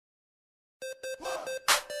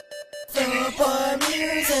Football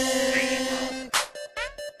music.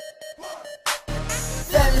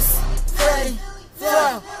 Fellas, Freddy,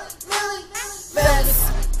 Flo, Fellas,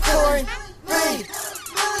 Cory, Reed.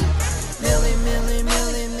 Millie, Millie,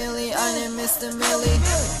 Millie, Millie, I am Mr. Millie.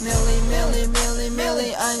 Millie, Millie, Millie,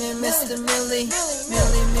 Millie, I am Mr. Millie.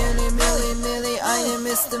 Millie, Millie, Millie, Millie, I am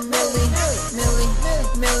Mr. Millie. Millie,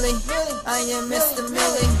 Millie, I am Mr.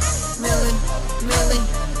 Millie. Millie, Millie,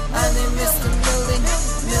 I am Mr. Millie.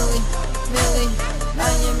 Millie, Millie,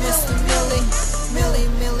 I am Mr. Millie. Millie,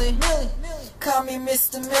 Millie, call me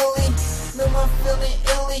Mr. Millie. Know I'm feeling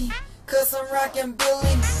illy, cause I'm rockin'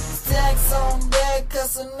 Billy. Stacks on back,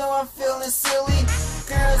 cause I know I'm feeling silly.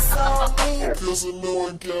 Girls on me, cause I know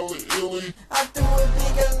I'm kinda illy. I do it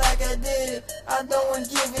bigger like I did. I don't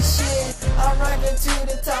give a shit. I'm rockin' to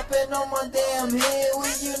the top and on my damn head.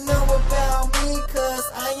 What you know about me? Cause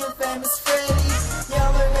I am famous Freddy.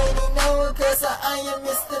 Y'all already know it, cause I am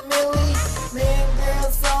Mr. Millie. Man,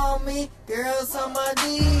 girls on me, girls on my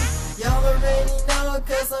D. Y'all already know it,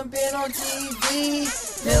 cause I'm been on TV.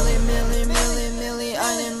 Millie, Millie, Millie, Millie,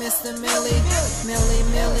 I am Mr. Millie. Millie,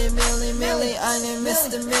 Millie, Millie, Millie, I am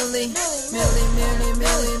Mr. Millie. Millie, Millie,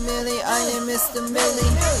 Millie, Millie, I am Mr.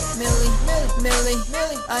 Millie. Millie, Millie,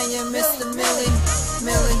 I am Mr. Millie.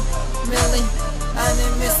 Millie, Millie, I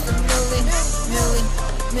am Mr. Millie. Millie,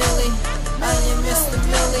 Millie, I am Mr.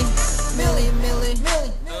 Millie. Millie, Millie.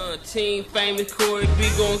 Team famous Cory be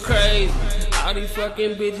going crazy. All these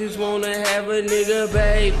fucking bitches wanna have a nigga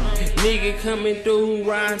baby. Nigga coming through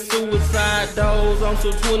riding suicide doors on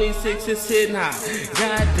some 26 and sitting high.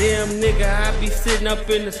 Goddamn nigga, I be sitting up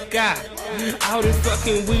in the sky. All this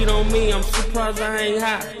fucking weed on me, I'm surprised I ain't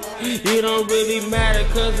high. It don't really matter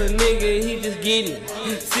cause a nigga he just getting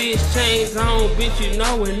it. See his chains on, bitch, you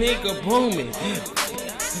know a nigga booming.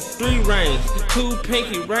 3 rings, 2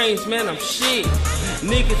 pinky rings, man, I'm shit.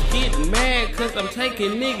 Niggas getting mad cause I'm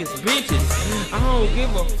taking niggas bitches. I don't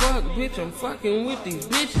give a fuck, bitch, I'm fucking with these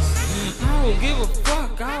bitches. I don't give a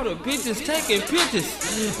fuck, all the bitches taking pictures.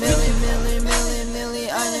 Millie, Millie, Millie, Millie,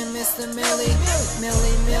 I am Mr. Millie.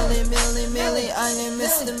 Millie, Millie, Millie, Millie, I am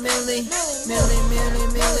Mr. Millie. Millie, Millie,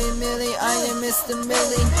 Millie, Millie, I am Mr.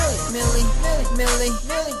 Millie. Millie, Millie,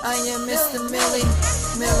 I am Mr. Millie.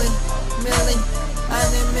 Millie, Millie.